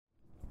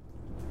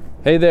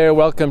Hey there,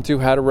 welcome to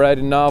How to Write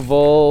a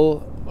Novel,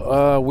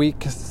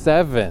 week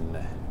 7.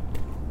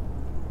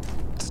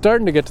 It's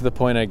starting to get to the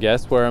point, I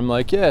guess, where I'm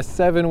like,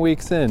 7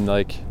 weeks in,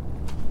 I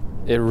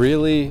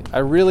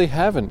really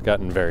haven't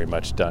gotten very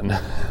much done.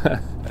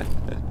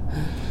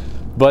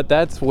 But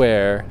that's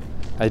where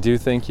I do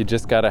think you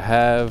just gotta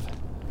have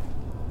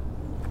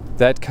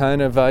that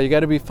kind of, you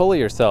gotta be full of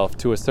yourself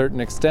to a certain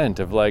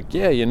extent of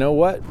you know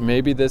what,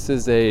 maybe this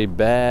is a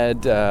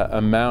bad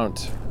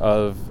amount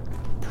of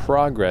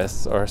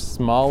progress or a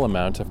small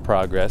amount of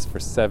progress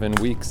for 7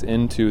 weeks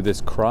into this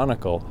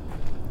chronicle.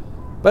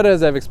 But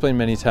as I've explained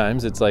many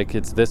times, it's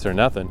this or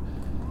nothing.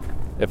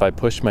 If I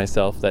push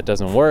myself, that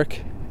doesn't work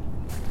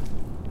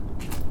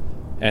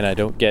and I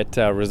don't get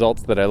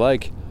results that I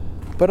like.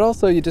 But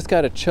also you just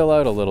got to chill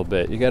out a little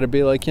bit. You got to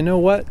be like, you know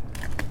what?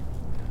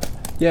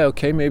 Yeah,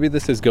 okay, maybe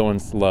this is going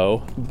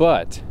slow,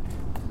 but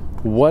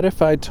what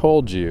if I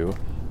told you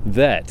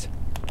that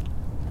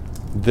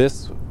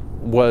this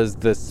was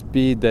the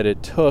speed that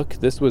it took,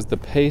 this was the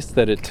pace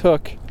that it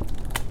took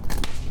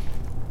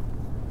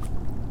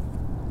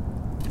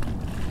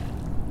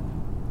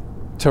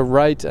to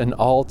write an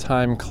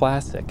all-time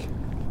classic?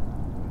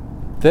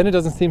 Then it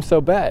doesn't seem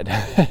so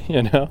bad,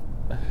 you know?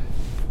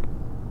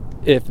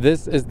 If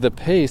this is the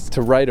pace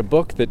to write a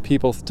book that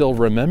people still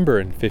remember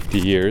in 50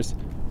 years,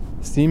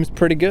 seems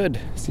pretty good,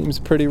 seems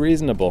pretty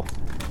reasonable.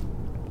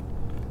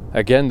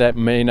 Again, that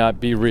may not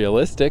be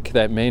realistic,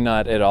 that may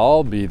not at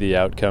all be the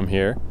outcome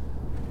here.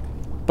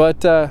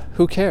 But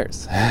who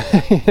cares,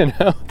 you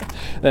know?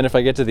 Then if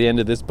I get to the end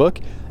of this book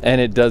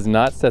and it does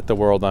not set the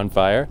world on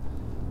fire,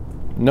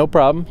 no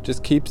problem.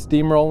 Just keep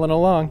steamrolling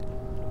along.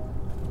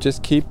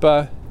 Just keep,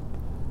 I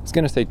was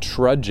going to say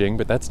trudging,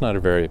 but that's not a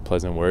very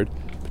pleasant word.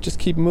 But just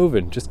keep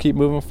moving. Just keep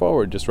moving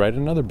forward. Just write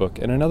another book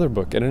and another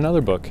book and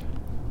another book.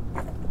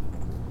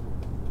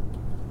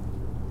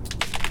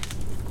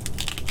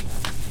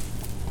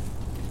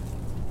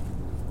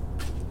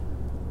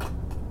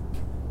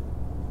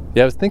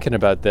 Yeah, I was thinking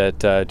about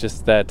that,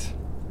 just that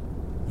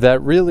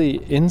really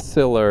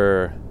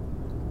insular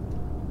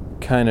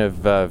kind of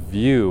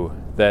view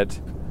that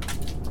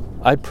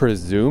I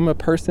presume a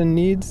person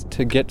needs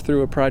to get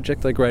through a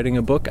project like writing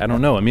a book. I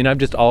don't know. I mean, I've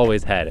just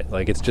always had it.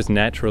 It's just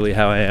naturally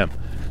how I am.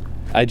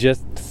 I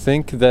just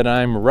think that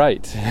I'm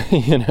right,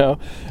 you know?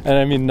 And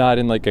I mean, not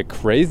in a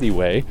crazy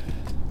way,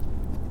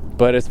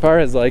 but as far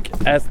as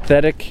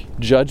aesthetic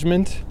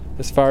judgment,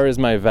 as far as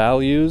my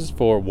values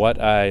for what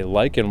I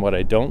like and what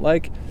I don't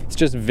like, it's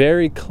just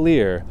very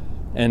clear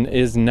and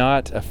is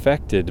not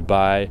affected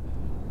by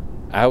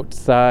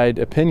outside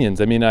opinions.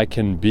 I mean, I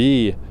can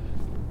be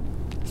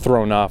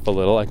thrown off a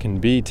little, I can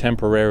be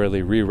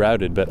temporarily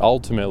rerouted, but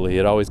ultimately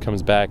it always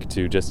comes back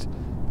to just,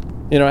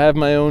 I have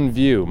my own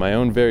view, my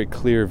own very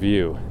clear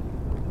view.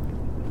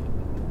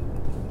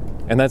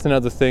 And that's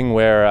another thing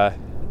where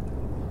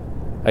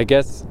I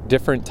guess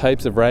different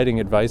types of writing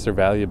advice are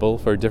valuable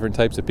for different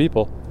types of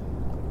people.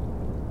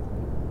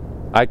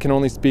 I can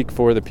only speak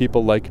for the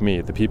people like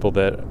me, the people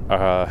that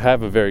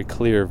have a very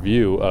clear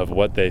view of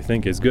what they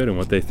think is good and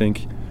what they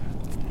think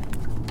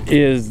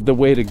is the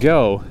way to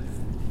go.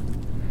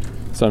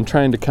 So I'm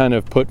trying to kind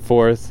of put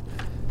forth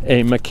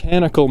a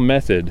mechanical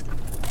method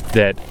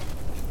that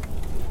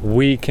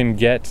we can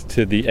get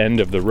to the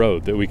end of the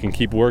road, that we can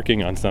keep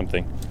working on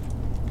something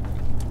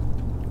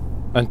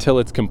until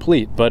it's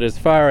complete. But as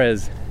far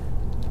as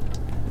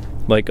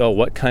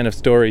what kind of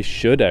story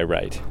should I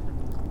write?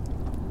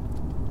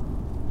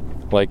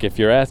 If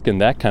you're asking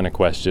that kind of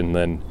question,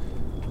 then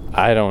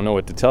I don't know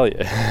what to tell you,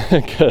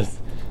 because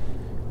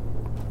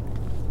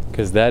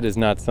that is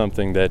not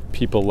something that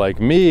people like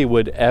me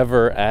would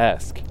ever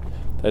ask.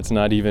 It's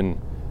not in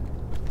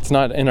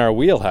our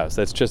wheelhouse.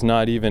 That's just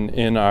not even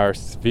in our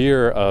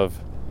sphere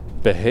of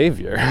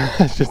behavior.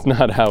 It's just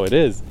not how it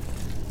is.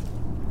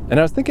 And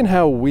I was thinking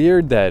how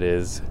weird that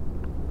is,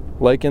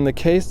 in the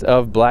case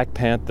of Black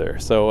Panther.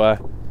 So, a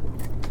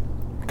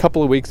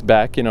couple of weeks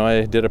back,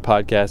 I did a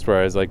podcast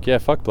where I was like,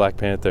 fuck Black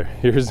Panther.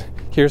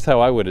 Here's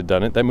how I would have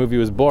done it. That movie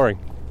was boring.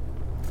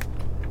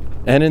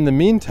 And in the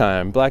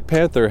meantime, Black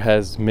Panther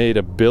has made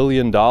 $1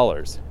 billion.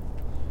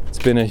 It's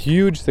been a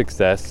huge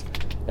success.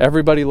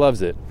 Everybody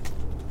loves it.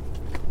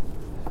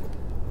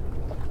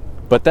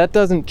 But that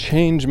doesn't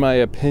change my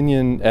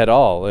opinion at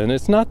all. And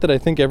it's not that I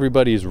think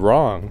everybody's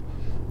wrong.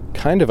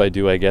 Kind of I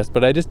do, I guess,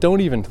 but I just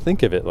don't even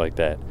think of it like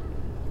that.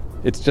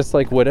 It's just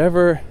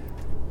whatever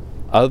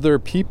other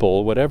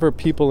people, whatever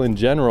people in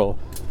general,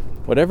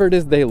 whatever it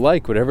is they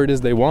like, whatever it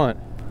is they want,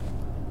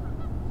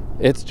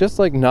 it's just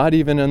not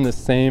even in the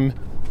same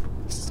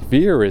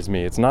sphere as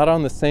me. It's not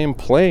on the same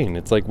plane.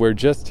 It's we're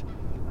just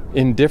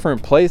in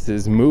different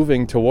places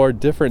moving toward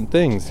different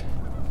things.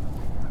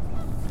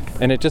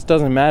 And it just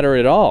doesn't matter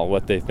at all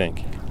what they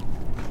think.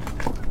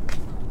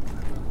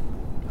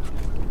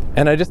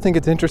 And I just think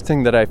it's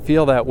interesting that I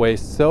feel that way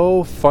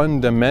so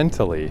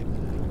fundamentally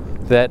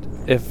that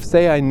if,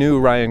 say, I knew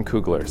Ryan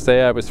Coogler,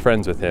 say I was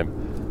friends with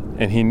him,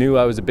 and he knew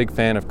I was a big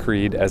fan of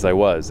Creed as I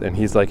was, and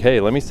he's like, hey,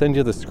 let me send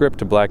you the script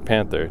to Black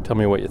Panther, tell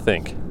me what you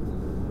think.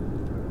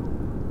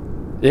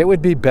 it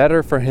would be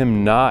better for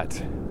him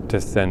not to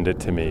send it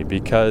to me,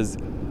 because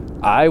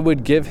I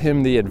would give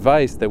him the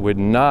advice that would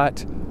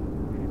not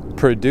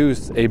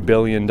produce a $1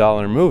 billion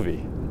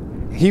movie.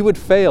 He would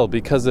fail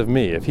because of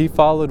me. If he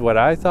followed what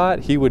I thought,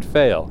 he would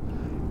fail.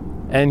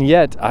 And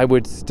yet, I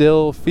would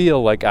still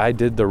feel like I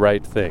did the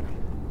right thing.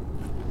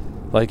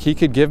 Like, he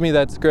could give me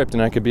that script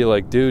and I could be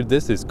like, dude,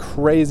 this is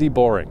crazy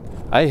boring.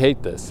 I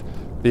hate this.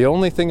 The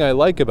only thing I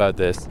like about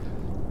this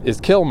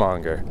is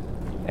Killmonger.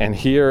 And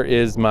here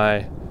is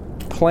my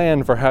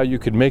plan for how you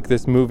could make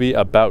this movie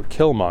about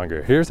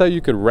Killmonger. Here's how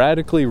you could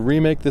radically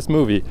remake this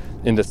movie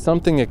into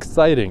something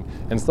exciting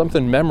and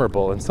something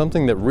memorable and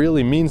something that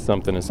really means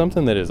something and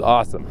something that is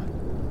awesome.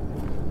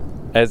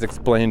 As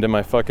explained in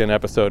my fucking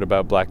episode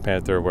about Black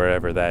Panther,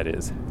 wherever that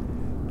is,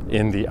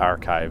 in the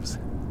archives.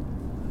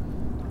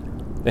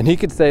 And he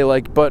could say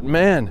like, but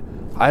man,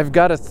 I've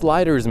got a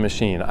sliders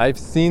machine. I've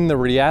seen the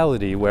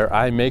reality where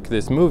I make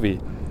this movie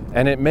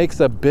and it makes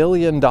 $1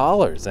 billion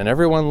and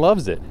everyone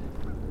loves it.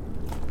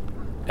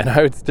 And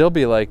I would still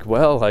be like,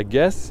 well, I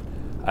guess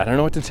I don't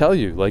know what to tell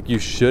you. Like, you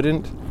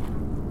shouldn't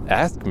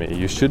ask me.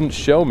 You shouldn't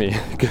show me,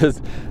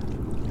 because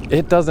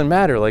it doesn't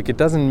matter. Like, it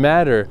doesn't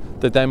matter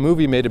that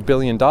movie made $1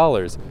 billion.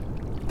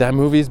 That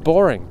movie's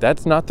boring.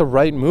 That's not the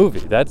right movie.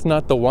 That's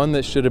not the one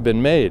that should have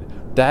been made.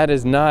 That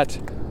is not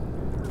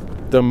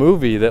the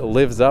movie that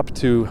lives up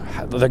to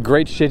the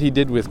great shit he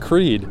did with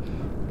Creed.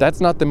 That's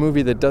not the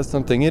movie that does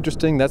something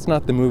interesting. That's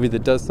not the movie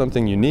that does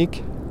something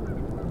unique.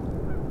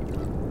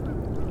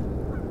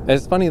 And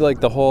it's funny,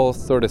 like, the whole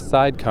sort of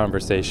side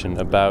conversation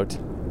about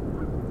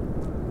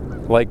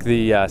like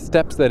the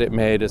steps that it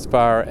made as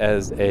far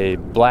as a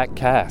black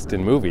cast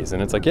in movies.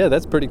 And it's like, yeah,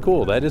 that's pretty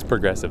cool. That is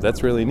progressive.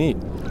 That's really neat.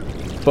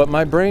 But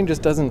my brain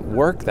just doesn't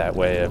work that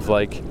way of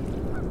like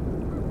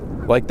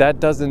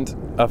that doesn't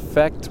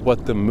affect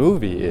what the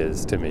movie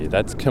is to me.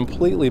 That's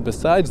completely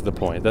besides the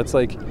point. That's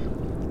like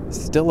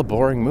still a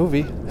boring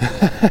movie.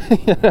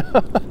 You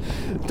know?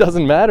 It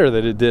doesn't matter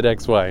that it did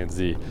X, Y, and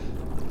Z.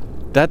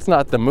 That's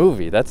not the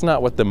movie. That's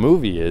not what the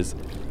movie is.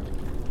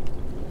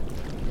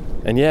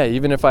 And yeah,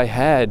 even if we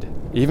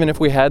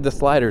had the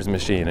sliders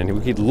machine and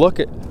we could look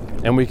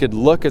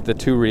at the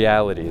two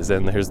realities,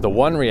 and there's the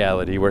one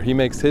reality where he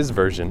makes his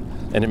version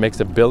and it makes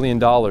 $1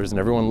 billion and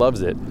everyone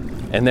loves it.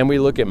 And then we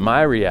look at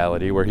my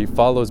reality where he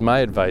follows my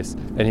advice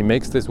and he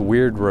makes this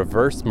weird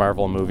reverse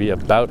Marvel movie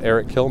about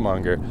Eric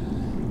Killmonger.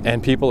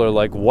 And people are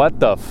like, what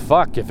the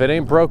fuck? If it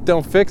ain't broke,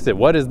 don't fix it.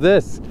 What is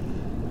this?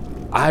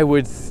 I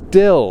would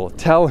still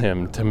tell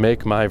him to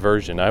make my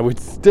version. I would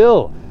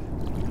still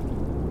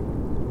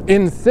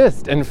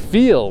insist and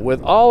feel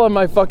with all of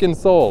my fucking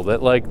soul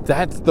that like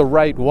that's the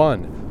right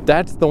one.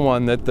 That's the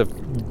one that the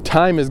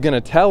time is going to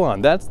tell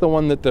on. That's the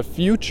one that the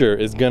future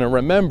is going to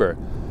remember.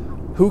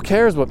 Who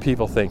cares what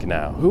people think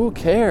now? Who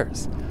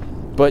cares?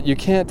 But you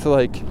can't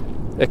like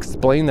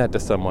explain that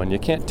to someone. You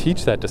can't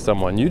teach that to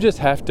someone. You just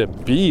have to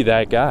be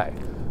that guy.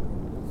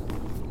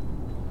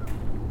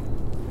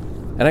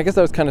 And I guess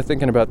I was kind of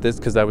thinking about this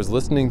because I was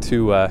listening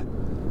to a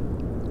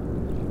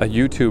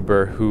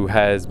YouTuber who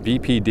has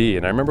BPD.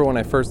 And I remember when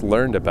I first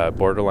learned about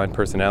borderline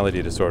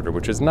personality disorder,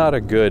 which is not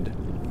a good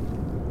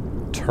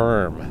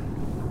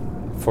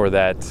term for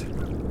that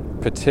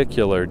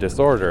particular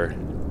disorder.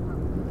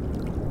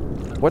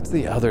 What's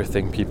the other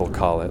thing people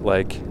call it?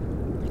 Like,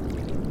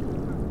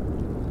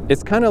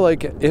 it's kind of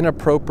like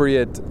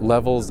inappropriate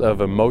levels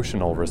of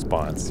emotional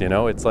response, you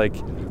know? It's like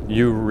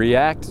you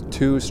react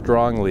too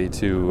strongly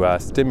to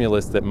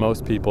stimulus that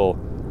most people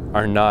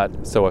are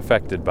not so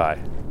affected by.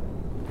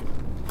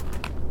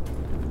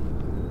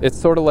 It's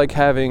sort of like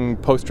having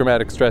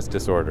post-traumatic stress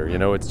disorder, you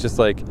know? It's just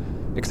like,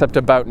 except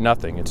about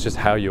nothing. It's just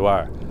how you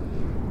are.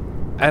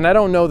 And I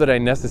don't know that I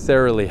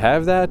necessarily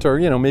have that, or,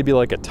 you know, maybe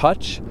like a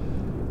touch.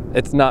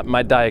 It's not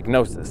my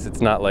diagnosis.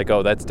 It's not like,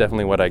 oh, that's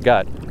definitely what I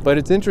got. But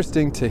it's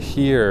interesting to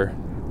hear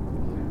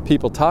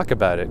people talk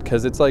about it,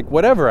 because it's like,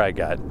 whatever I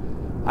got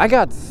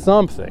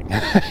something.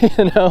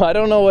 You know, I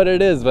don't know what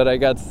it is, but I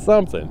got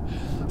something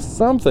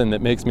that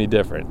makes me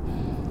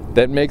different,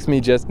 that makes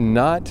me just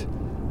not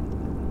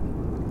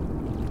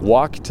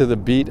walk to the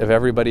beat of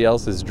everybody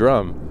else's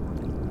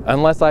drum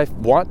unless I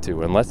want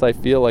to, unless I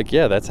feel like,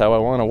 yeah, that's how I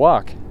want to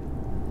walk.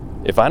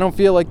 If I don't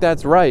feel like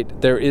that's right,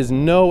 there is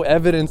no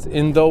evidence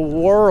in the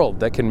world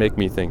that can make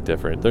me think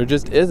different. There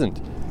just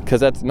isn't, because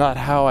that's not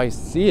how I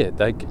see it.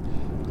 Like,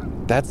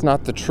 that's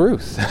not the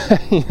truth.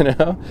 You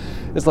know?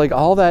 It's like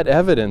all that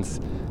evidence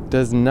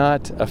does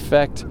not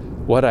affect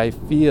what I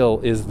feel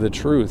is the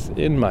truth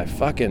in my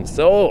fucking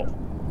soul.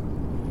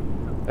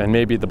 And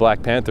maybe the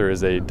Black Panther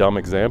is a dumb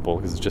example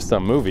because it's just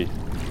some movie.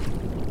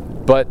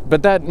 But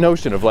that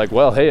notion of like,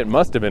 well, hey, it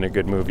must have been a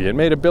good movie. It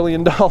made $1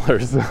 billion.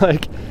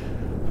 Like,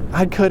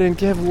 I couldn't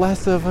give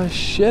less of a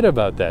shit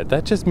about that.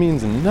 That just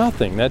means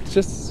nothing. That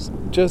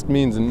just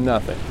means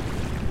nothing.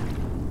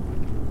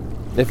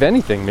 If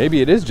anything,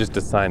 maybe it is just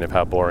a sign of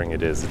how boring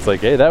it is. It's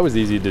like, hey, that was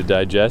easy to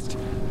digest.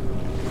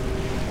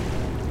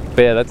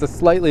 But yeah, that's a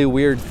slightly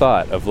weird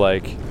thought of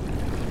like,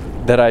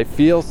 that I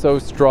feel so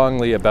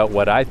strongly about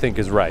what I think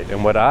is right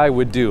and what I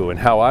would do and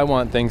how I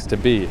want things to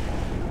be,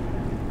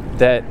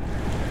 that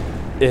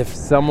if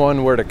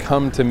someone were to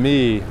come to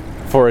me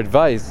for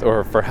advice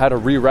or for how to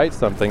rewrite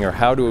something or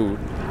how to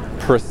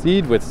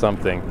proceed with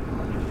something,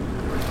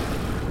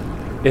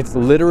 it's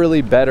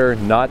literally better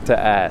not to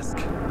ask.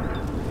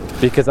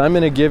 Because I'm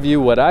going to give you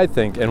what I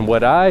think and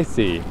what I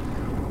see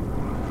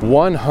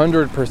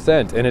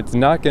 100%, and it's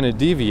not going to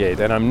deviate,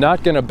 and I'm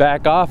not going to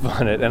back off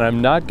on it, and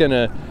I'm not going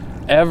to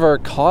ever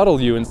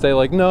coddle you and say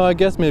like, no, I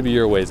guess maybe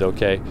your way's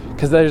okay,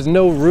 because there's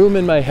no room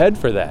in my head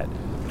for that.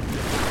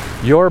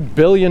 Your $1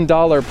 billion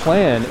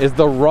plan is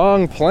the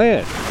wrong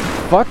plan.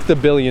 Fuck the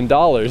 $1 billion.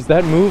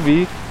 That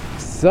movie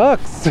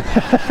sucks.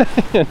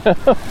 You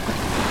know?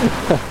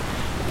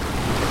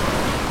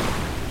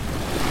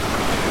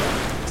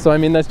 So I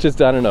mean, that's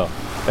just, I don't know.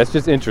 That's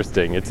just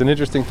interesting. It's an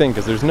interesting thing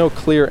because there's no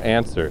clear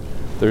answer.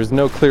 There's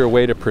no clear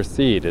way to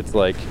proceed. It's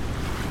like,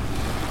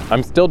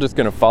 I'm still just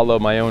going to follow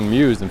my own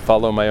muse and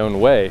follow my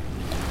own way.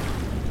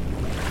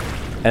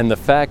 And the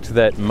fact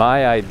that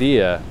my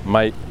idea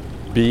might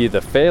be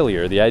the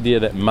failure, the idea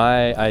that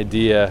my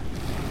idea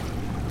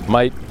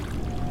might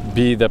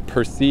be the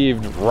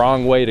perceived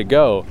wrong way to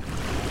go,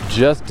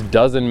 just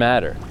doesn't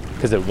matter,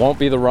 because it won't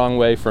be the wrong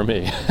way for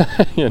me.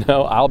 You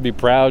know, I'll be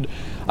proud.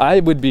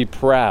 I would be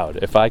proud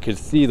if I could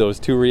see those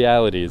two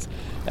realities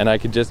and I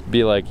could just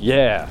be like,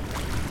 yeah,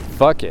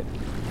 fuck it.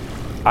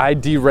 I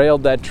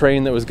derailed that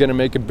train that was going to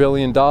make $1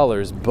 billion,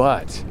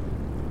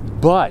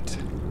 but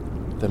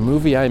the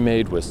movie I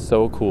made was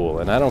so cool,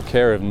 and I don't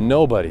care if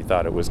nobody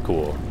thought it was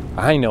cool.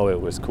 I know it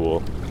was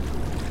cool.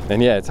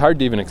 And yeah, it's hard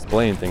to even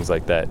explain things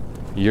like that.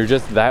 You're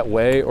just that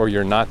way or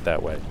you're not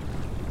that way.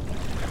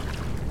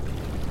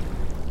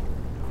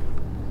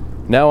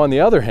 Now, on the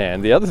other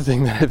hand, the other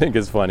thing that I think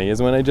is funny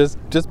is when I just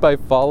by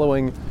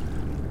following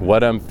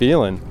what I'm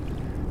feeling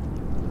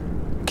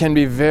can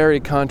be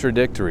very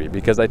contradictory,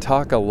 because I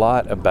talk a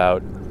lot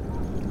about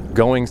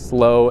going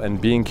slow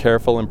and being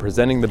careful and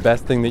presenting the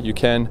best thing that you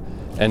can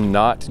and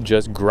not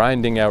just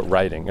grinding out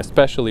writing,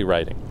 especially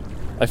writing.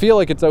 I feel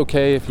like it's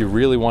okay if you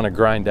really want to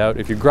grind out.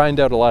 If you grind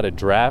out a lot of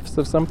drafts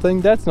of something,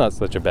 that's not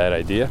such a bad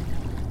idea.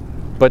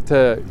 But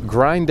to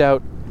grind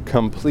out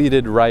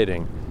completed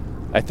writing,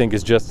 I think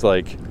is just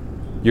like,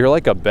 you're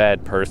like a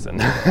bad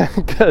person.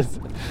 Because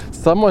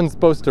someone's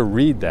supposed to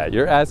read that.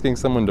 You're asking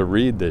someone to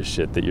read this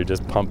shit that you're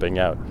just pumping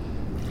out.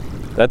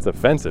 That's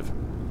offensive.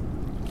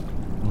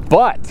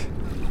 But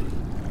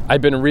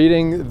I've been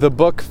reading the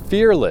book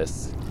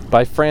Fearless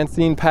by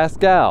Francine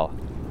Pascal.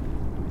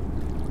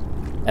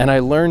 And I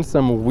learned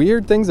some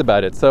weird things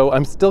about it, so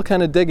I'm still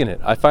kind of digging it.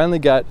 I finally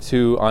got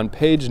to, on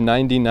page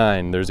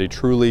 99, there's a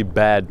truly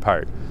bad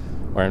part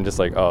where I'm just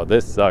like, oh,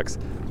 this sucks.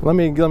 Let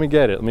me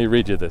get it. Let me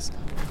read you this.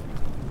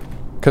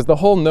 Because the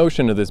whole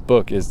notion of this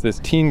book is this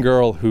teen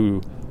girl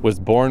who was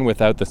born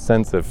without the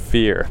sense of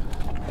fear.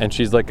 And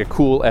she's like a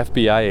cool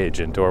FBI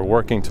agent, or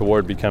working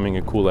toward becoming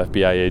a cool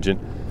FBI agent,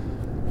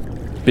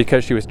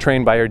 because she was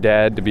trained by her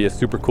dad to be a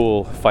super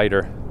cool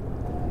fighter.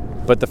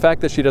 But the fact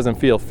that she doesn't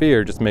feel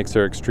fear just makes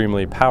her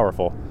extremely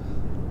powerful.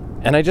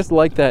 And I just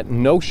like that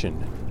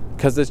notion,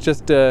 because it's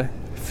just,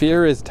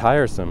 fear is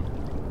tiresome.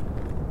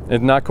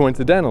 And not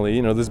coincidentally,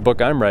 you know, this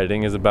book I'm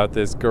writing is about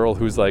this girl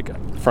who's like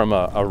from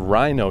a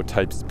rhino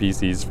type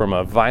species from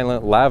a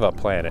violent lava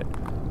planet.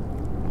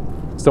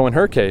 So in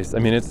her case, I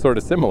mean, it's sort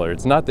of similar.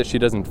 It's not that she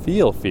doesn't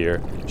feel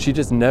fear, she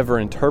just never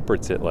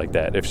interprets it like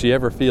that. If she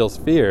ever feels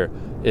fear,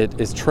 it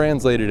is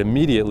translated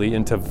immediately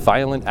into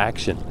violent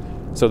action.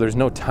 So there's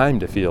no time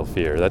to feel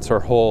fear. That's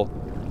her whole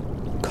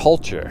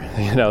culture.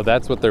 You know,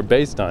 that's what they're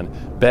based on.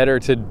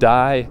 Better to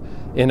die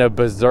in a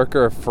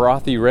berserker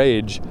frothy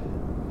rage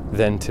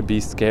than to be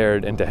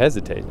scared and to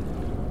hesitate.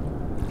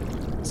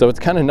 So it's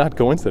kind of not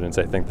coincidence,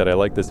 I think, that I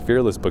like this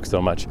Fearless book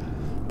so much.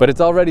 But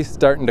it's already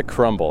starting to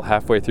crumble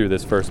halfway through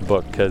this first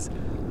book, because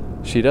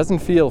she doesn't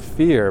feel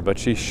fear, but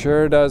she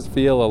sure does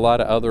feel a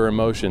lot of other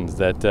emotions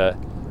that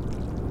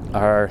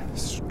are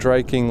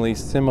strikingly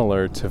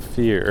similar to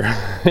fear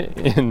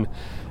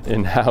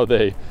in how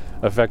they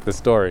affect the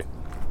story.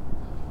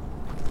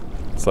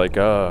 It's like,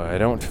 oh, I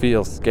don't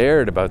feel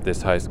scared about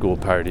this high school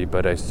party,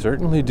 but I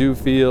certainly do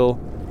feel...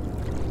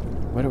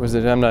 What was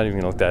it? I'm not even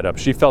going to look that up.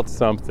 She felt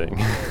something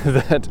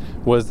that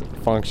was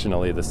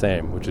functionally the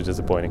same, which is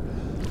disappointing.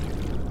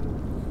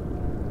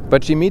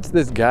 But she meets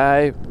this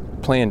guy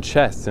playing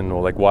chess in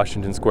like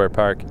Washington Square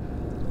Park,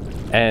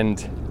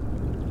 and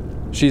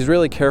she's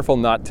really careful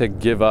not to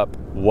give up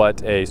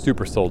what a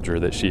super soldier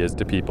that she is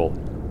to people.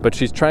 But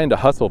she's trying to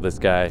hustle this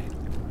guy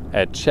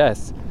at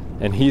chess,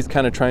 and he's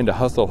kind of trying to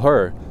hustle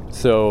her.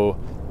 So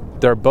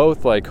they're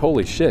both like,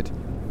 holy shit.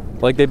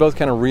 Like, they both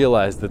kind of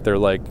realize that they're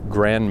like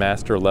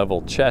grandmaster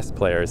level chess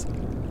players.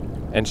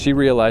 And she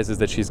realizes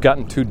that she's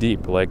gotten too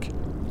deep. Like,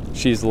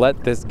 she's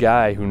let this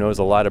guy who knows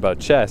a lot about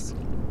chess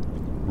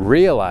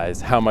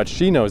realize how much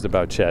she knows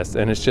about chess.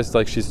 And it's just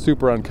like she's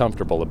super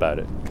uncomfortable about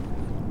it.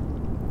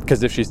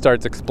 Because if she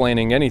starts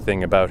explaining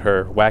anything about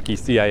her wacky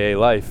CIA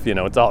life, you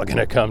know, it's all going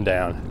to come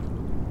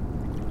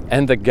down.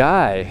 And the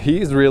guy,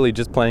 he's really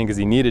just playing because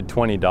he needed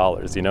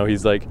 $20. You know,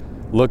 he's like,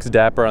 looks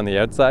dapper on the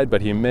outside,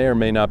 but he may or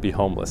may not be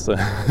homeless.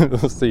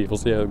 We'll see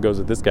how it goes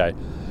with this guy.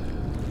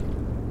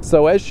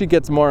 So as she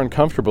gets more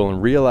uncomfortable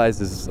and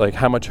realizes like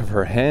how much of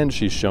her hand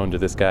she's shown to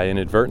this guy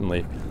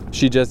inadvertently,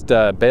 she just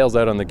bails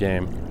out on the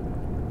game,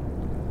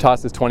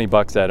 tosses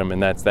 $20 at him,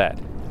 and that's that.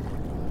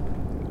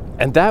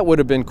 And that would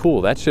have been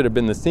cool. That should have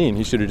been the scene.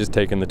 He should have just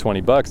taken the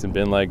 $20 and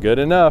been like, good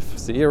enough,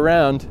 see you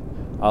around.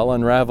 I'll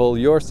unravel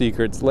your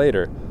secrets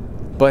later.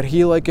 But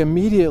he like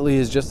immediately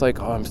is just like,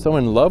 oh, I'm so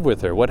in love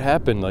with her. What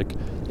happened? Like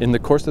in the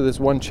course of this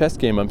one chess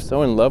game, I'm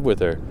so in love with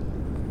her.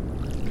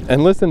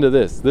 And listen to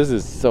this. This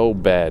is so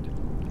bad.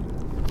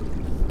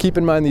 Keep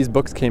in mind these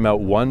books came out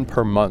one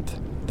per month.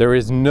 There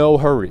is no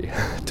hurry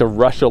to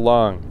rush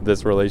along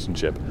this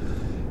relationship.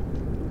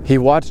 He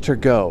watched her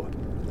go,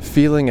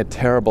 feeling a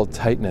terrible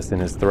tightness in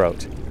his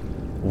throat.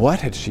 What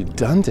had she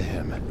done to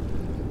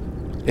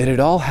him? It had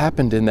all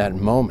happened in that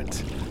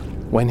moment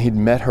when he'd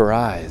met her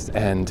eyes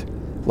and,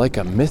 like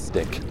a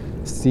mystic,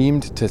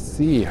 seemed to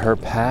see her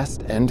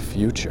past and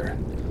future.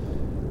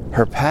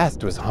 Her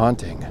past was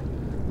haunting,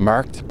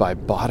 marked by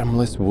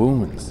bottomless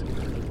wounds,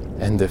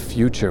 and the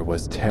future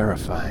was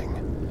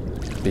terrifying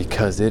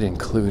because it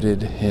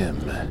included him.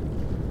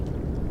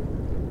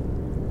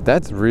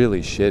 That's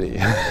really shitty.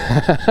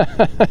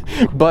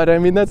 But I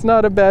mean, that's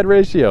not a bad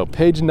ratio.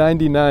 Page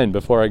 99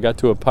 before I got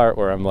to a part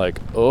where I'm like,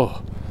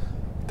 oh,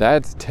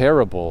 that's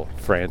terrible,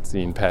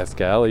 Francine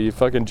Pascal. Are you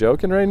fucking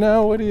joking right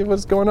now?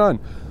 What's going on?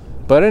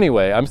 But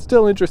anyway, I'm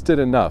still interested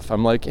enough.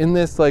 I'm like in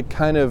this like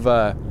kind of,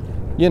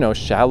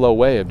 shallow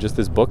way of just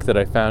this book that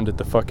I found at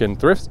the fucking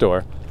thrift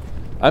store.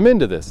 I'm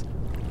into this.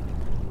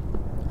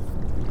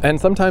 And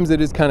sometimes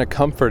it is kind of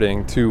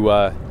comforting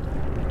to,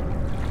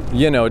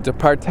 to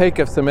partake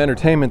of some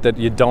entertainment that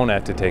you don't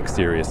have to take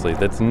seriously.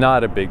 That's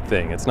not a big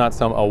thing. It's not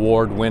some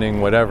award-winning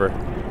whatever.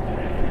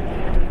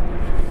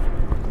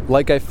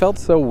 Like, I felt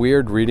so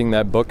weird reading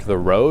that book, The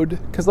Road,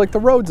 because, like, The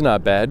Road's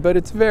not bad, but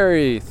it's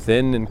very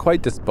thin and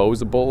quite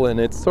disposable, and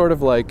it's sort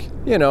of like,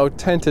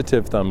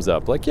 tentative thumbs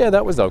up. Like, yeah,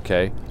 that was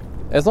okay.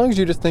 As long as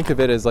you just think of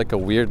it as, like, a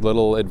weird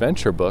little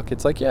adventure book,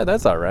 it's like, yeah,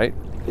 that's all right.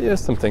 There's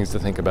some things to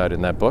think about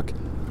in that book.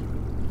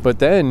 But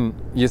then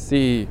you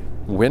see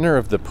winner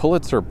of the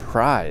Pulitzer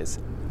Prize,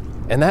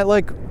 and that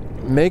like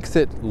makes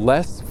it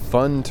less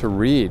fun to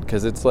read,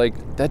 because it's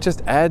like that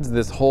just adds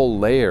this whole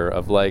layer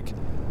of like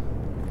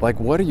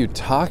what are you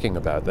talking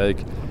about? Like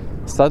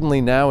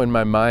suddenly now in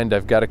my mind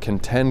I've got to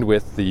contend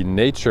with the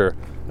nature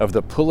of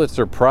the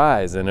Pulitzer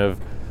Prize and of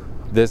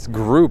this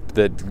group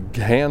that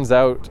hands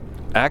out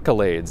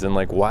accolades, and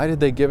like why did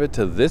they give it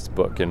to this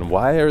book, and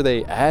why are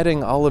they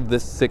adding all of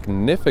this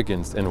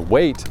significance and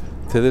weight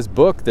to this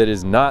book that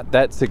is not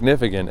that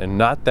significant and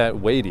not that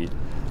weighty.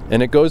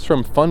 And it goes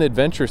from fun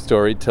adventure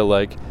story to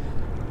like,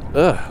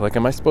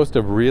 am I supposed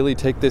to really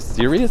take this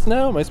serious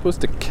now? Am I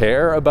supposed to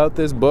care about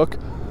this book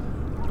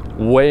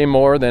way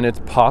more than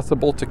it's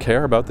possible to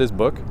care about this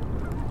book?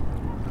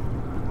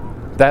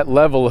 That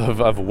level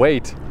of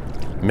weight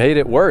made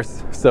it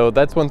worse. So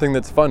that's one thing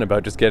that's fun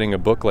about just getting a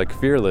book like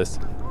Fearless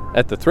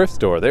at the thrift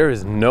store. There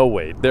is no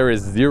weight. There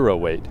is zero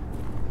weight.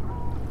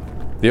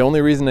 The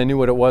only reason I knew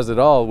what it was at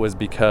all was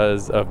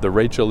because of the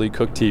Rachel Lee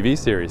Cook TV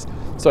series.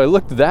 So I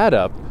looked that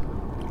up.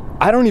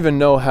 I don't even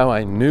know how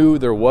I knew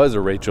there was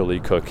a Rachel Lee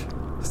Cook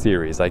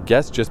series. I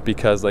guess just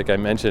because, like I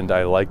mentioned,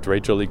 I liked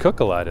Rachel Lee Cook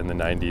a lot in the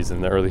 90s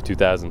and the early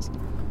 2000s.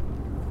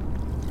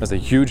 I was a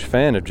huge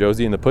fan of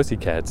Josie and the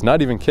Pussycats.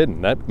 Not even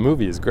kidding. That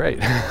movie is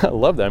great. I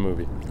love that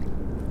movie.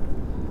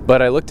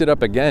 But I looked it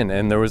up again,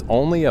 and there was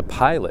only a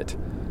pilot.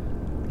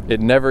 It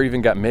never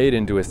even got made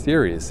into a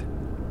series.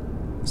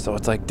 So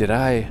it's like, did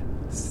I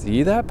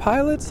see that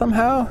pilot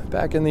somehow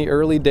back in the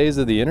early days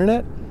of the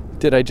internet?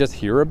 Did I just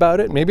hear about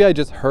it? Maybe I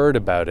just heard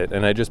about it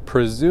and I just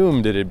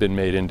presumed it had been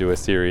made into a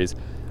series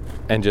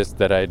and just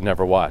that I had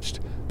never watched.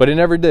 But it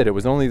never did. It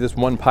was only this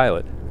one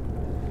pilot.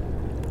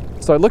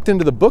 So I looked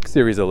into the book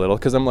series a little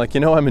because I'm like,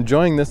 I'm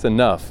enjoying this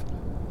enough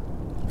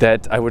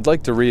that I would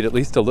like to read at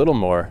least a little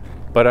more,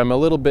 but I'm a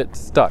little bit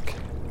stuck.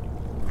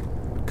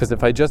 Because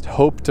if I just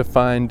hope to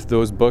find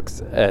those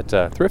books at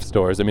thrift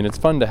stores, I mean, it's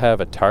fun to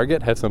have a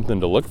target, have something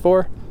to look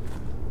for.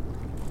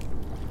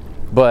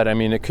 But I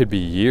mean, it could be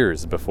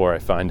years before I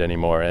find any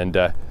more, and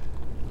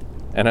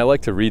I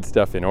like to read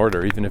stuff in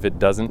order, even if it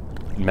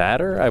doesn't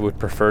matter. I would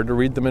prefer to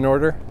read them in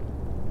order.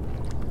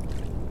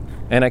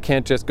 And I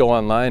can't just go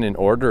online and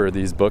order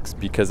these books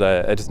because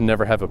I just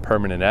never have a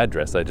permanent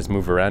address. I just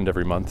move around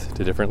every month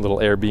to different little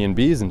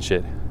Airbnbs and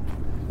shit.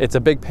 It's a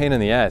big pain in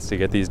the ass to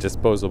get these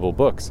disposable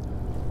books.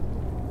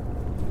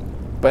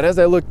 But as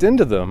I looked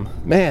into them,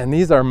 man,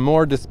 these are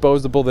more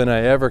disposable than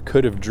I ever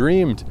could have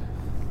dreamed.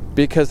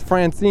 Because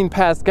Francine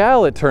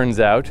Pascal, it turns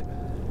out,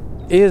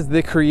 is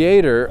the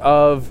creator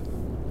of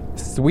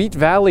Sweet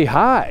Valley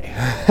High.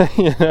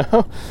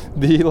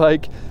 The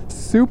like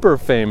super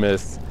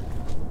famous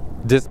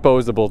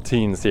disposable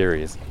teen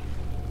series.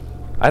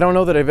 I don't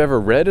know that I've ever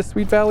read a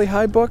Sweet Valley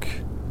High book.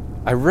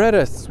 I read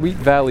a Sweet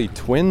Valley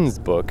Twins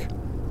book.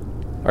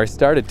 Or I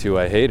started to,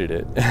 I hated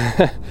it.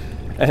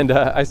 And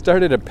I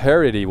started a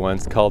parody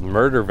once called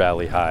Murder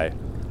Valley High.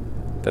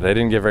 that I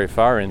didn't get very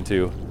far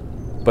into.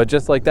 But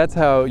just like that's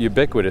how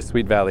ubiquitous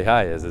Sweet Valley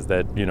High is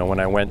that, when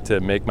I went to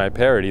make my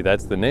parody,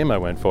 that's the name I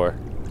went for.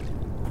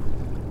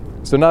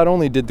 So not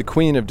only did the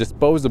queen of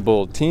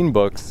disposable teen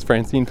books,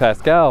 Francine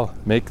Pascal,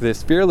 make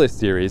this Fearless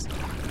series,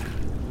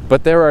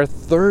 but there are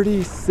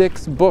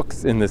 36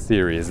 books in the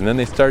series. And then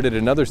they started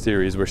another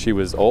series where she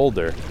was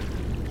older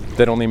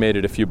that only made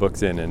it a few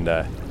books in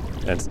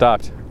and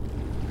stopped.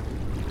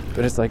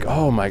 But it's like,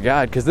 oh my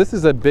God, because this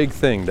is a big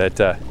thing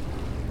that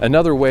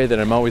another way that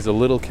I'm always a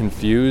little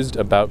confused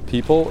about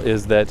people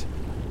is that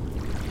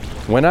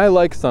when I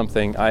like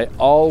something, I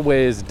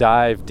always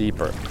dive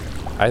deeper.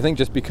 I think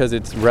just because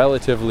it's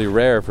relatively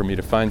rare for me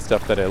to find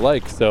stuff that I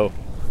like, so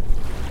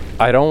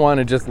I don't want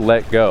to just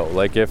let go.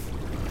 Like if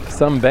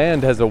some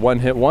band has a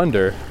one-hit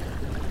wonder,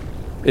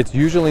 it's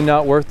usually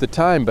not worth the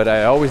time, but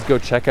I always go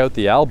check out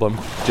the album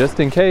just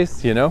in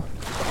case,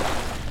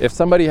 If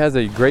somebody has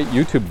a great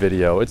YouTube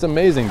video, it's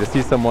amazing to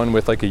see someone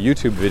with like a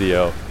YouTube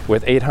video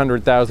with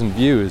 800,000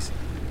 views,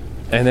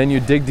 and then you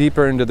dig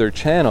deeper into their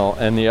channel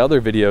and the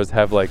other videos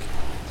have like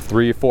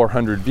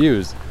 300-400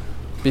 views,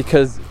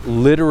 because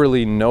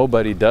literally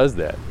nobody does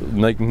that.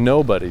 Like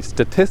nobody,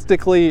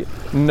 statistically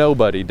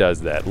nobody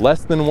does that,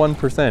 less than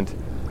 1%.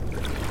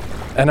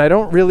 And I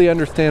don't really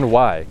understand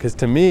why, because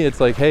to me it's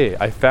like, hey,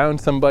 I found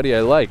somebody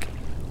I like.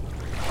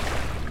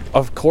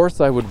 Of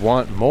course I would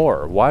want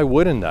more. Why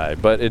wouldn't I?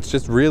 But it's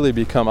just really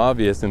become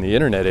obvious in the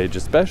internet age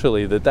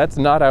especially that that's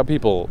not how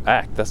people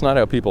act. That's not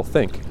how people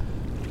think.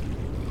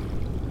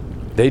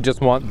 They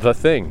just want the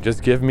thing.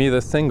 Just give me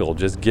the single.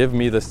 Just give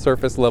me the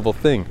surface level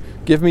thing.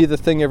 Give me the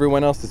thing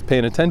everyone else is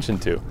paying attention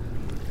to.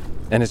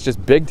 And it's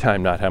just big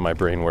time not how my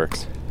brain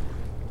works.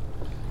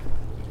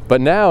 But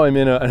now I'm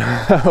in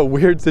a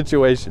weird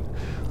situation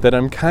that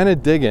I'm kind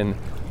of digging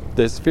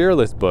this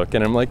Fearless book,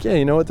 and I'm like, yeah,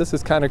 you know what, this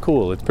is kind of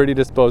cool. It's pretty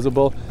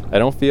disposable. I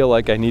don't feel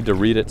like I need to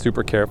read it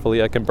super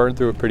carefully. I can burn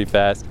through it pretty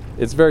fast.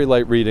 It's very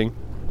light reading,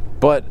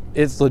 but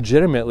it's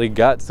legitimately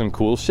got some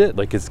cool shit.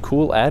 Like, it's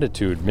cool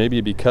attitude.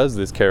 Maybe because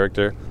this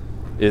character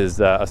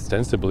is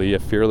ostensibly a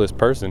fearless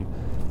person,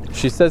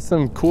 she says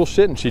some cool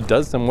shit and she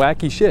does some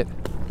wacky shit.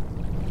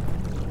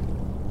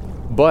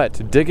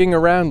 But digging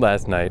around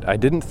last night, I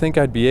didn't think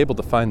I'd be able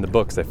to find the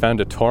books. I found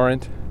a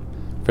torrent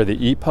for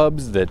the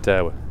EPUBs that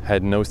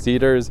had no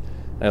cedars.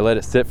 I let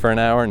it sit for an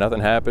hour,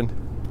 nothing happened.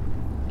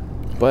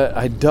 But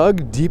I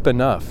dug deep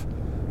enough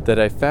that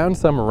I found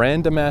some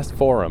random ass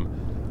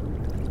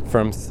forum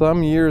from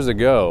some years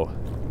ago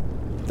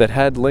that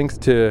had links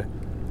to,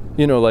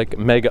 like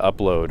Mega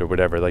Upload or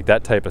whatever, like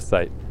that type of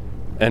site.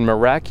 And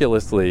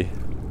miraculously,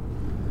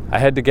 I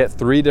had to get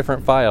 3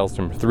 different files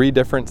from 3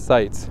 different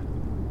sites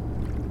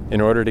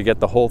in order to get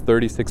the whole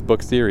 36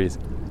 book series.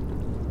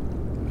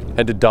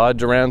 Had to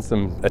dodge around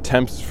some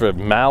attempts for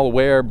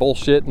malware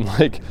bullshit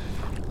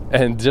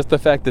and just the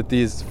fact that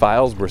these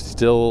files were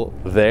still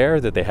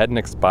there, that they hadn't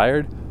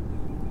expired.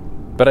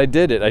 But I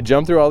did it. I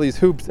jumped through all these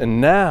hoops,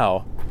 and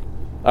now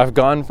I've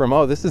gone from,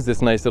 this is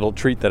this nice little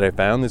treat that I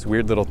found, this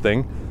weird little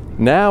thing.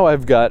 Now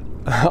I've got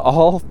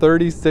all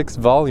 36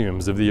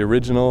 volumes of the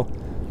original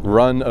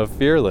run of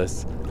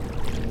Fearless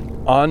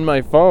on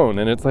my phone,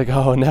 and it's like,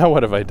 now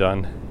what have I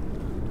done?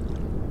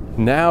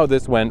 Now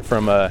this went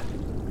from a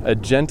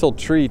gentle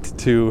treat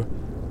to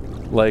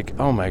like,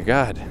 oh my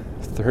God,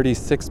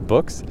 36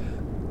 books?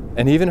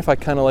 And even if I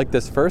kind of like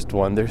this first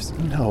one, there's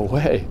no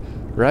way,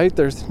 right?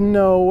 There's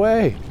no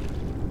way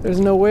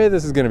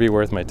this is going to be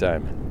worth my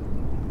time.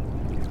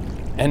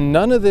 And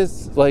none of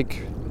this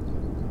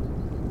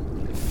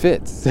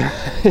fits,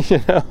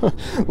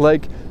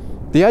 like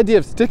the idea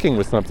of sticking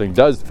with something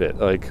does fit.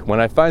 Like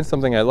when I find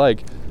something I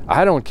like,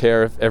 I don't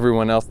care if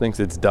everyone else thinks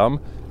it's dumb.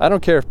 I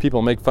don't care if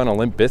people make fun of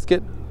Limp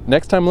Bizkit.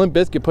 Next time Limp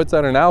Bizkit puts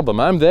out an album,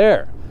 I'm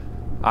there.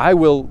 I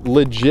will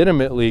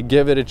legitimately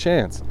give it a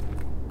chance.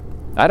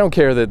 I don't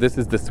care that this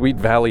is the Sweet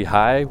Valley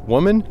High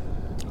woman.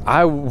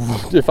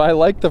 If I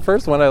like the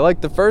first one, I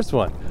like the first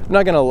one. I'm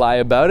not going to lie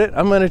about it.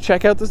 I'm going to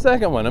check out the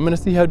second one. I'm going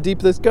to see how deep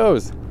this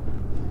goes.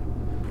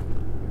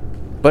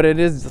 But it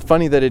is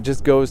funny that it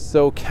just goes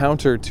so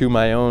counter to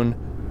my own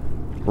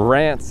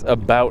rants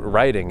about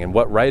writing and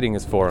what writing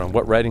is for and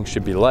what writing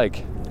should be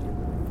like.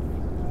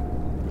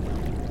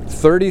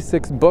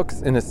 36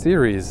 books in a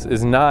series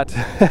is not,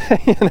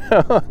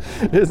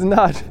 is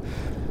not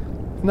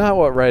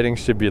what writing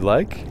should be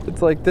like.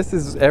 It's like, this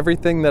is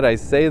everything that I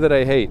say that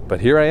I hate,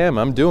 but here I am,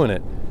 I'm doing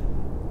it.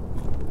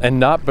 And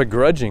not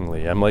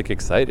begrudgingly, I'm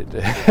excited.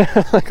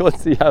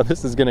 Let's see how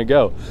this is gonna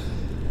go.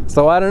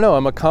 So I don't know,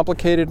 I'm a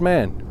complicated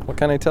man. What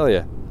can I tell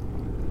you?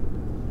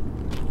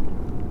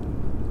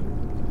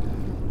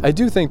 I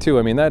do think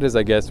too, that is,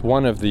 I guess,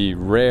 one of the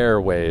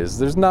rare ways.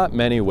 There's not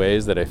many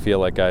ways that I feel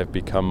like I've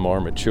become more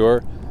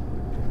mature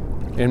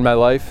in my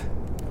life.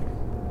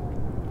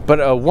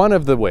 But one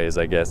of the ways,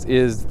 I guess,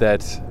 is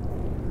that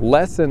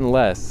less and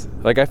less,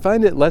 I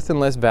find it less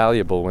and less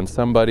valuable when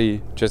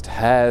somebody just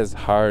has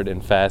hard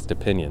and fast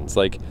opinions.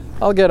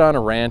 I'll get on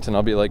a rant and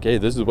I'll be like, hey,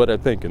 this is what I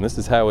think and this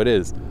is how it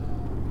is.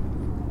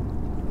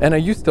 And I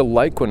used to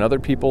like when other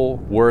people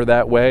were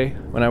that way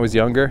when I was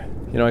younger.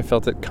 You know, I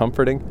felt it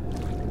comforting.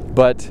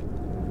 But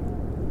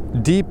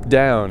deep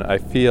down, I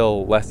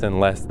feel less and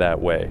less that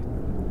way.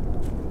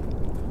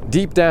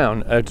 Deep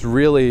down, it's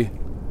really,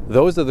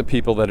 those are the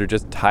people that are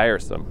just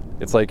tiresome.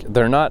 It's like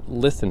they're not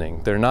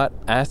listening. They're not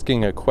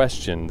asking a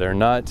question. They're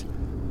not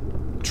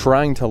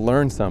trying to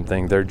learn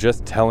something. They're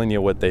just telling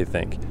you what they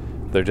think.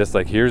 They're just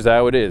like, here's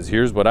how it is.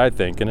 Here's what I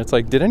think. And it's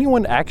like, did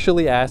anyone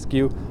actually ask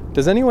you?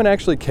 Does anyone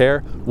actually care?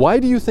 Why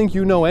do you think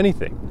you know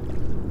anything?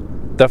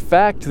 The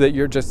fact that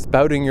you're just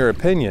spouting your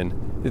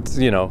opinion, it's,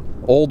 you know,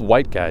 old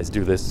white guys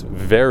do this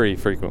very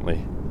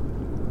frequently.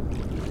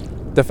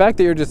 The fact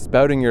that you're just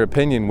spouting your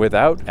opinion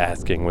without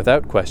asking,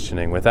 without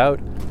questioning, without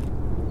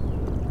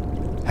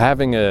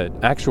having an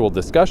actual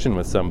discussion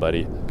with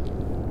somebody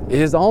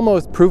is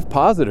almost proof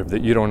positive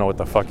that you don't know what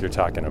the fuck you're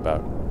talking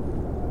about.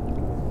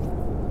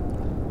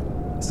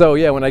 So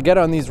yeah, when I get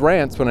on these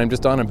rants, when I'm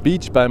just on a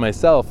beach by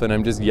myself and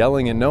I'm just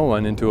yelling at no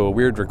one into a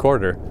weird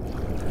recorder,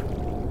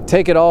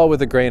 take it all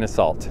with a grain of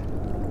salt.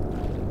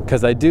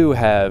 Because I do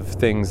have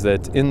things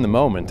that in the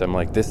moment I'm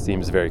like, this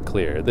seems very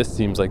clear. This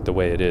seems like the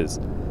way it is.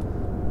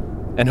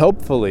 And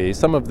hopefully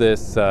some of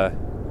this,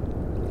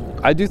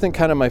 I do think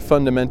kind of my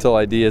fundamental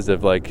ideas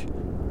of like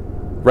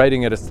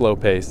writing at a slow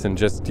pace and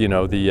just, you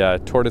know, the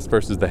tortoise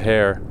versus the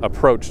hare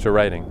approach to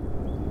writing.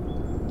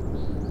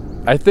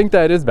 I think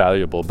that is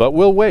valuable, but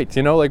we'll wait,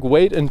 you know, like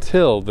wait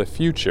until the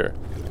future.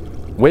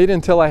 Wait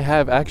until I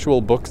have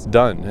actual books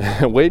done.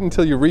 Wait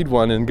until you read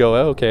one and go,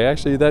 oh, okay,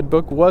 actually that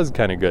book was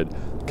kind of good.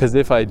 Because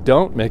if I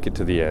don't make it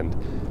to the end,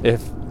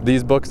 if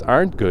these books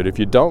aren't good, if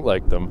you don't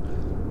like them,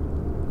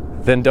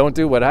 then don't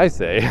do what I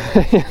say.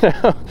 You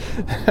know?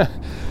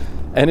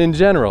 And in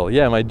general,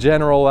 yeah, my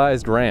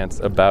generalized rants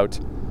about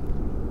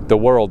the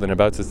world and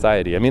about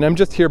society. I mean, I'm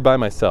just here by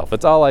myself.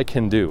 That's all I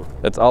can do.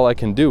 That's all I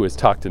can do is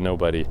talk to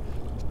nobody,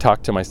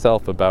 talk to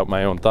myself about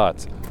my own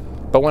thoughts.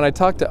 But when I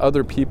talk to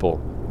other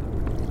people,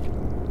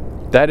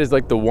 that is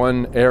like the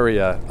one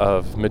area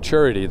of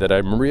maturity that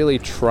I'm really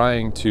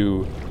trying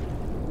to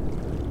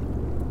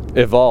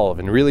evolve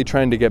and really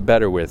trying to get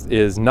better with,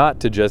 is not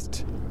to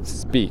just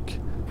speak,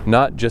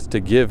 not just to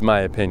give my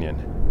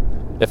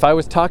opinion. If I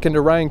was talking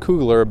to Ryan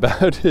Coogler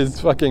about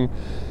his fucking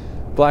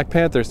Black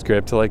Panther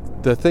script,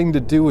 like the thing to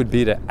do would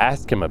be to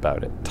ask him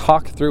about it,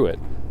 talk through it.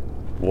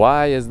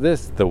 Why is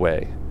this the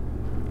way?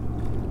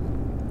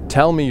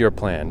 Tell me your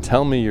plan,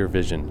 tell me your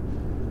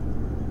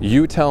vision.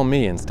 You tell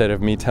me instead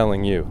of me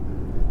telling you.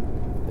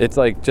 It's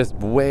like just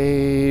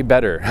way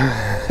better.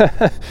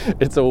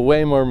 It's a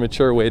way more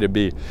mature way to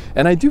be.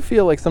 And I do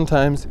feel like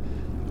sometimes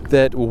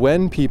that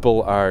when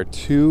people are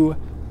too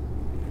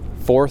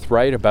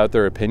forthright about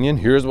their opinion,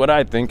 here's what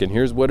I think and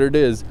here's what it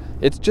is,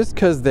 it's just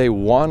because they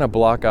want to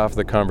block off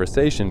the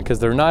conversation because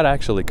they're not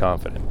actually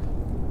confident.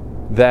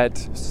 That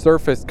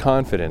surface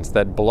confidence,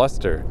 that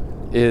bluster,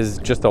 is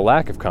just a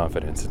lack of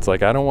confidence. It's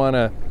like, I don't want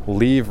to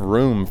leave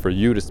room for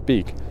you to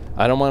speak.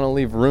 I don't want to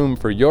leave room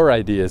for your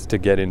ideas to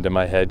get into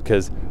my head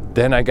because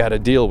then I got to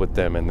deal with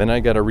them and then I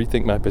got to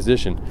rethink my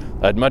position.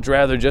 I'd much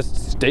rather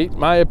just state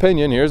my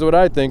opinion. Here's what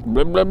I think.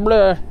 Blah, blah,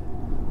 blah.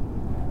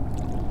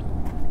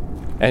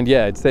 And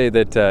yeah, I'd say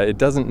that it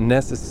doesn't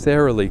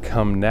necessarily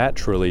come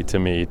naturally to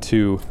me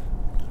to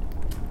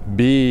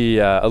be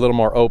a little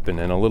more open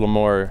and a little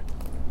more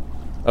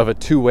of a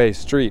two-way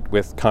street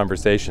with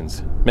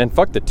conversations. Man,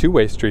 fuck the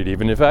two-way street.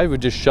 Even if I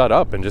would just shut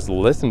up and just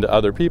listen to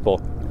other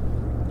people,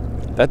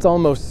 that's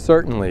almost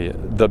certainly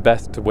the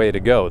best way to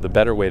go, the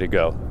better way to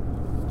go.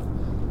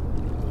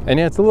 And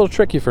yeah, it's a little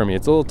tricky for me.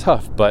 It's a little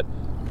tough, but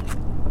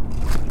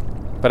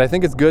I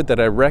think it's good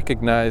that I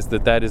recognize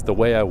that that is the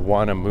way I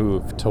want to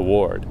move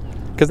toward.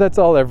 Because that's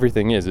all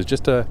everything is. It's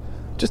just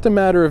a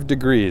matter of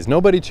degrees.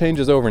 Nobody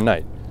changes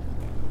overnight.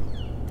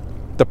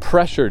 The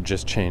pressure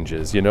just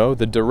changes, you know?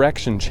 The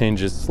direction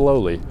changes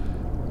slowly.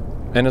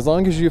 And as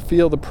long as you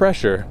feel the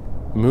pressure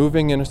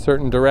moving in a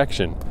certain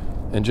direction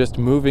and just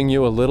moving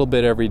you a little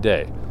bit every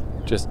day,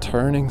 just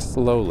turning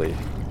slowly,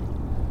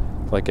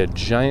 like a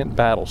giant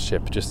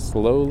battleship, just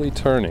slowly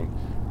turning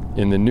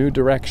in the new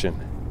direction.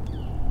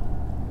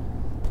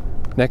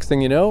 Next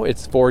thing you know,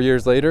 it's 4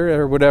 years later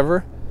or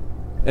whatever,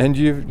 and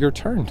you're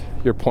turned.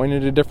 You're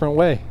pointed a different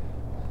way.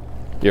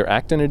 You're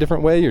acting a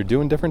different way. You're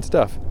doing different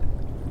stuff.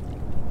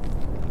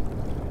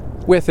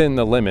 Within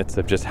the limits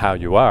of just how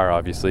you are,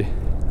 obviously.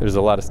 There's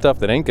a lot of stuff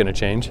that ain't gonna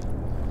change,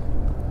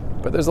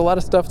 but there's a lot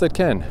of stuff that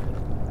can.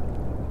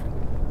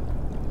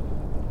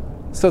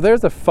 So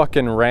there's a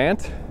fucking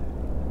rant.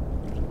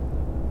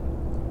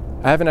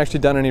 I haven't actually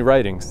done any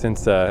writing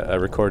since I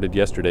recorded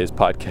yesterday's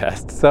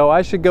podcast, so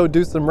I should go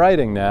do some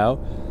writing now.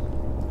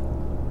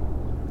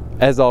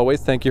 As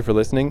always, thank you for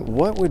listening.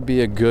 What would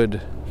be a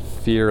good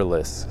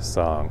Fearless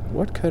song?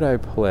 What could I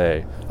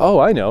play? Oh,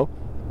 I know.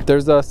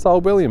 There's a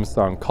Saul Williams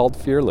song called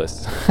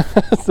Fearless.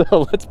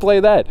 So let's play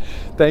that.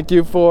 Thank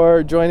you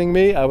for joining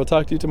me. I will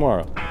talk to you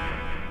tomorrow.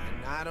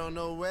 I don't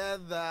know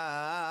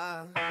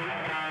whether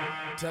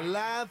to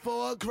laugh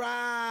or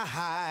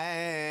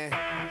cry,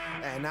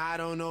 and I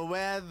don't know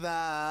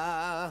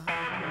whether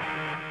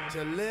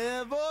to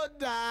live or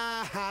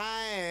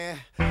die.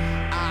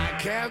 I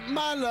kept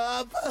my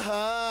love for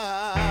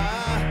her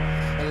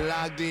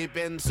locked deep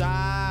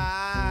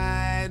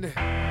inside.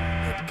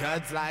 It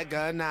cuts like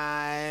a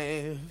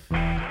knife.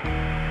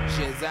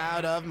 She's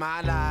out of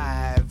my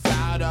life,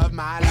 out of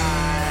my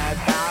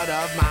life, out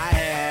of my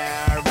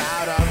hair,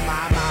 out of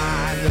my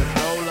mind. There's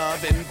no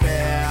love in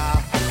fear.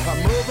 But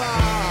move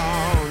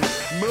on,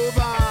 move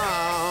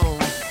on.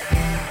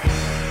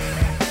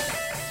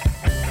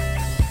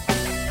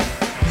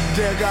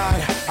 Dear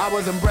God, I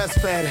wasn't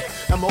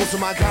breastfed, and most of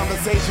my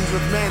conversations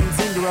with men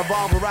seem to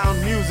revolve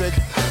around music.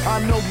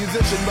 I'm no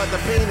musician, but the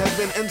pain has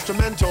been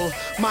instrumental.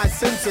 My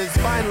senses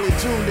finally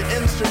tuned to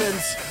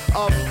instruments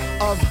of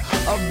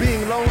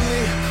being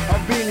lonely,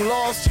 of being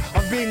lost,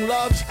 of being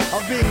loved,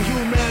 of being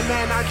human.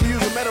 Man, I can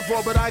use a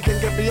metaphor, but I can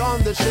get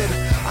beyond the shit.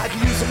 I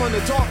can use someone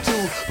to talk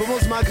to, but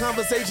most of my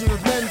conversations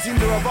with men seem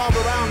to revolve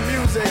around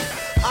music.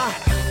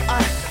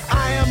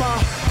 I am a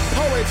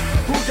poet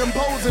who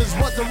composes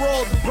what the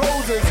world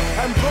proses,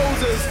 and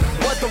proses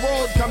what the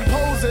world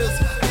composes.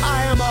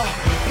 I am a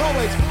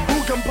poet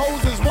who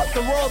composes what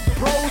the world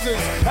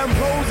proses, and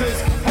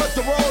proses what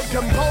the world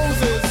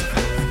composes.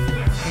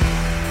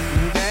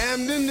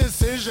 Damned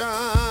indecision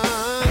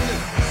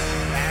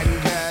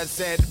and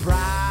cursed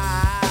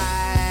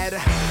pride.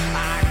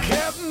 I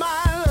kept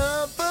my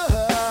love for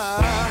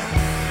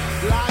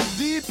her locked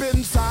deep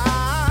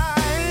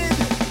inside,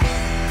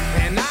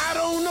 and I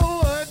don't know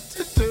what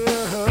to do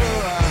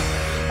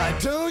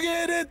to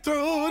get it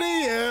through to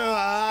you.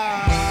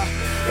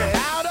 Get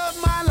out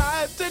of my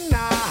life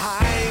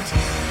tonight.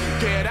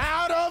 Get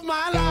out of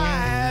my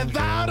life,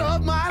 out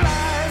of my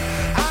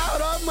life, out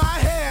of my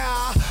hair,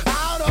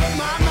 out of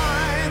my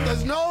mind.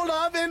 There's no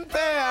love in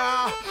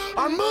fear.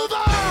 Move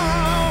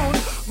on,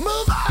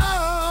 move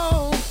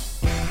on.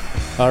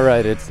 All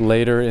right, it's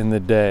later in the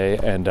day,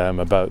 and I'm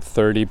about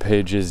 30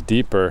 pages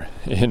deeper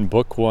in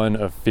book 1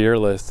 of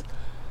Fearless.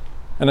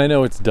 And I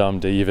know it's dumb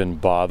to even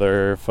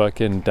bother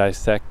fucking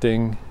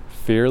dissecting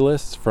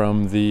Fearless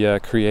from the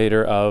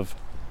creator of,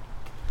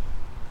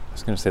 I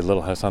was going to say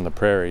Little House on the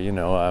Prairie,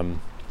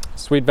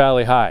 Sweet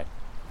Valley High.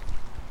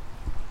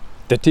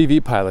 The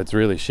TV pilot's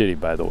really shitty,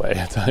 by the way.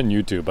 It's on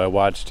YouTube.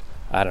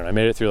 I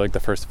made it through like the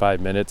first 5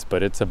 minutes,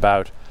 but it's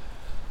about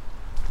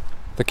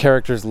the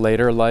character's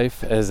later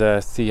life as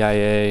a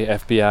CIA,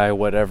 FBI,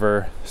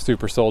 whatever,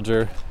 super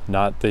soldier,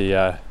 not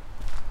the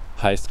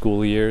high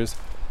school years.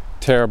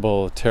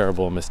 Terrible,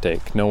 terrible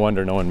mistake. No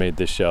wonder no one made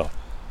this show.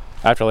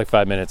 After like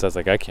 5 minutes, I was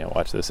like, I can't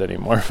watch this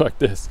anymore. Fuck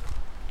this.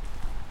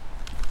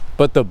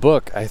 But the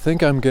book, I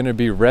think I'm going to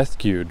be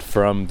rescued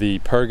from the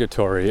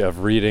purgatory of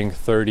reading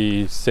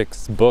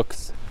 36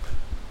 books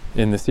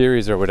in the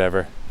series or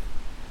whatever.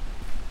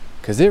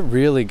 Because it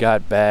really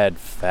got bad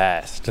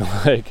fast.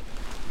 like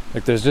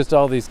there's just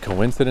all these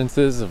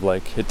coincidences of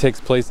like, it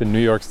takes place in New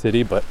York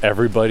City, but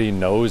everybody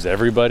knows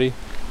everybody.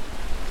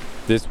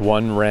 This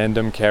one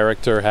random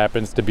character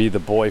happens to be the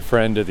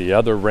boyfriend of the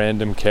other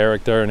random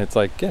character, and it's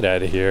like, get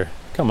out of here.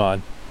 Come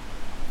on.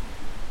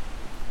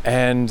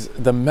 And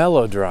the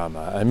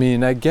melodrama. I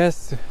mean, I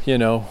guess,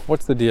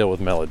 what's the deal with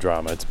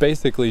melodrama? It's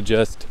basically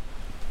just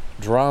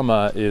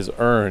drama is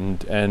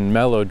earned and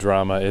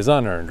melodrama is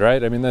unearned,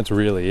 right? I mean, that's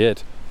really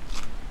it.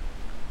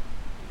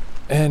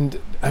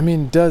 And, I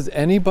mean, does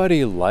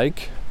anybody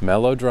like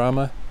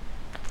melodrama?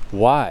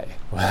 Why?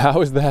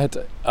 How is that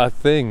a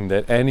thing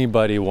that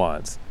anybody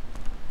wants?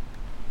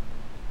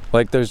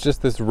 Like, there's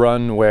just this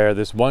run where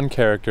this one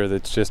character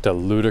that's just a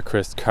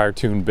ludicrous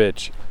cartoon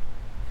bitch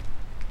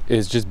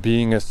is just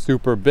being a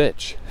super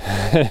bitch.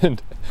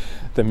 And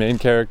the main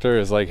character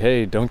is like,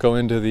 hey, don't go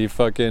into the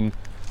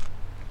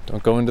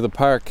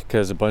park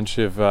because a bunch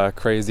of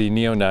crazy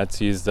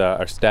neo-Nazis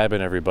are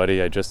stabbing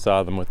everybody. I just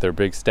saw them with their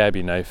big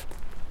stabby knife.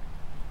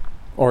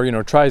 Or,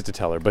 tries to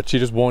tell her, but she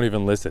just won't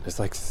even listen. It's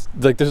like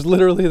there's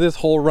literally this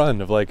whole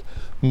run of like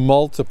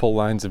multiple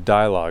lines of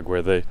dialogue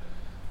where the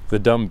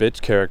dumb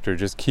bitch character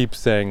just keeps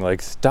saying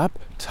like, stop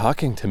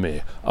talking to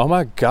me. Oh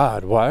my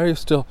God, why are you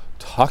still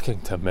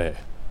talking to me?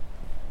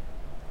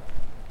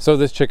 So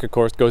this chick, of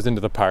course, goes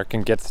into the park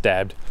and gets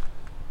stabbed.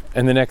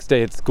 And the next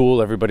day at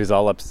school, everybody's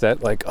all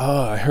upset. Like,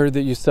 oh, I heard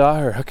that you saw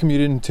her. How come you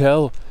didn't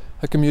tell?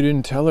 How come you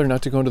didn't tell her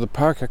not to go into the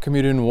park? How come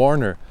you didn't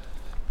warn her?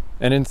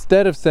 And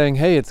instead of saying,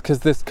 hey, it's because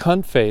this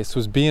cunt face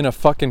was being a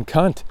fucking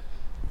cunt.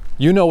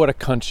 You know what a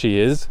cunt she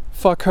is.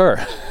 Fuck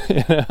her.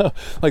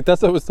 Like,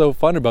 that's what was so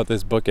fun about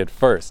this book at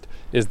first,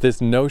 is this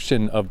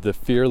notion of the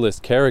fearless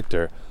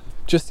character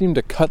just seemed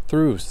to cut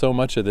through so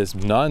much of this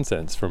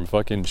nonsense from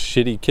fucking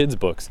shitty kids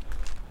books.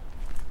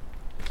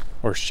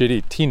 Or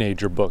shitty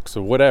teenager books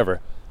or whatever.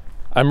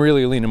 I'm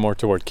really leaning more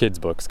toward kids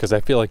books because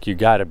I feel like you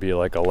gotta be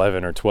like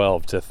 11 or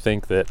 12 to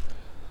think that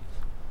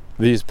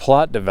these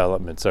plot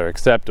developments are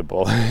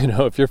acceptable.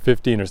 If you're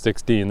 15 or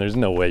 16, there's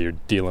no way you're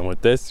dealing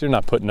with this. You're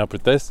not putting up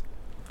with this.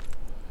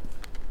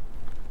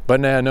 But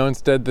now, no,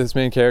 instead this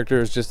main character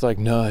is just like,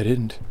 no, I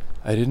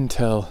didn't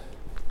tell.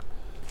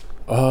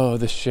 Oh,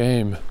 the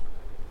shame.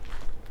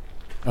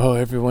 Oh,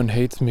 everyone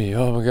hates me.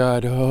 Oh my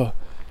God. Oh,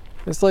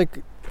 it's like,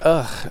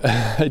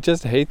 I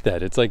just hate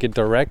that. It's like it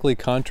directly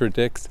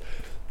contradicts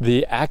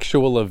the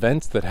actual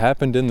events that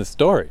happened in the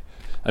story.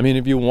 I mean,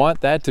 if you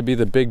want that to be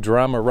the big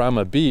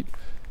drama-rama beat,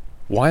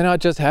 why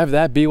not just have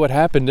that be what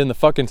happened in the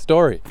fucking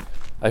story?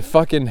 I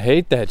fucking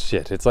hate that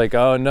shit. It's like,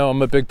 oh no,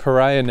 I'm a big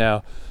pariah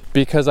now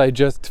because I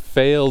just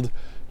failed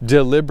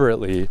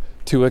deliberately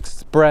to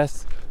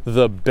express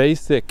the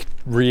basic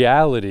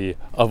reality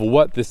of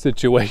what the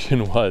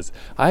situation was.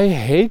 I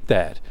hate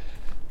that.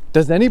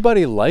 Does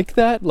anybody like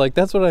that? Like,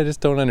 that's what I just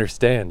don't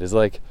understand. Is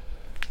like,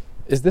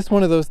 is this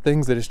one of those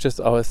things that it's just,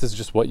 oh, this is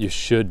just what you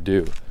should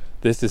do.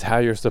 This is how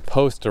you're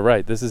supposed to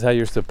write. This is how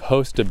you're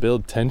supposed to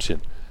build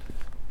tension.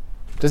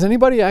 Does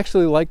anybody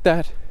actually like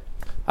that?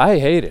 I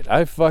hate it.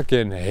 I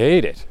fucking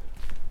hate it.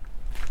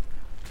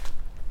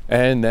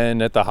 And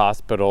then at the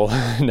hospital,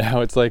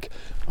 now it's like,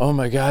 oh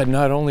my God,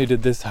 not only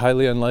did this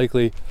highly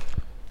unlikely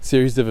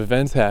series of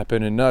events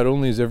happen, and not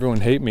only does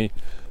everyone hate me,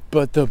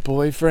 but the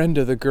boyfriend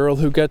of the girl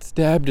who got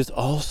stabbed is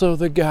also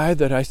the guy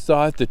that I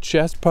saw at the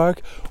chess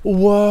park.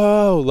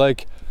 Whoa!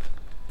 Like,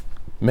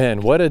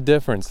 man, what a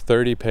difference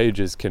 30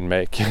 pages can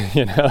make,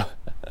 you know?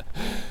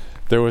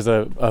 There was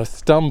a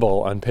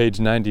stumble on page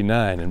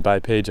 99, and by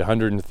page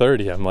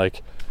 130, I'm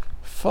like,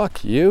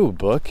 fuck you,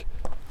 book.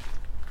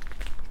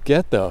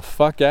 Get the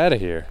fuck out of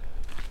here.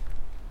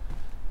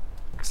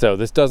 So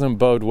this doesn't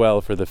bode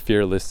well for the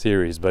Fearless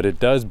series, but it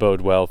does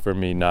bode well for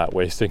me not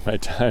wasting my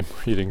time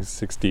reading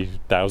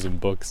 60,000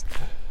 books.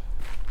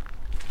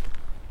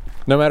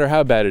 No matter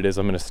how bad it is,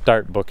 I'm going to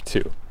start book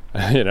 2.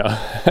 You know,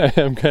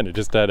 I'm kind of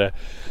just out of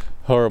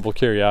horrible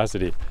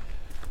curiosity.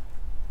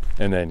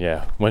 And then,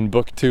 yeah, when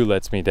book 2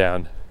 lets me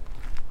down,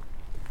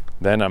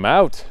 then I'm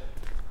out.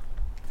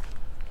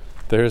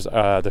 There's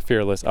the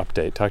Fearless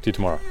update. Talk to you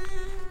tomorrow.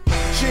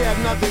 She had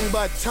nothing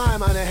but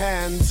time on her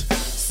hands.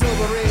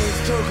 Silver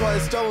rings,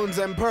 turquoise stones,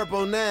 and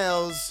purple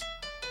nails.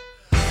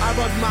 I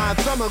rubbed my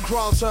thumb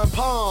across her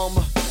palm.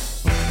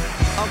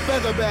 A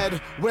featherbed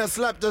where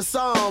slept a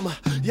psalm.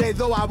 Yea,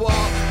 though I walk,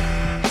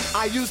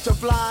 I used to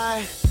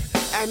fly,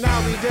 and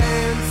now we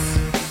dance.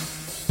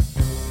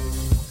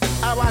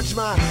 I watched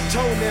my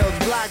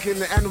toenails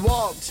blacken and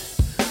walked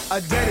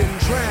a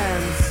dead-end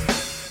trance.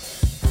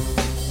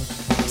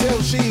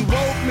 Till she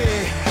woke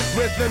me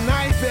with the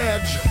knife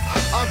edge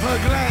of her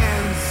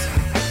glance.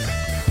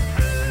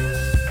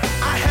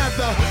 I have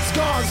the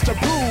scars to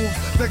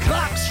prove the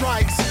clock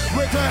strikes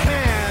with her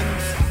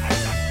hands.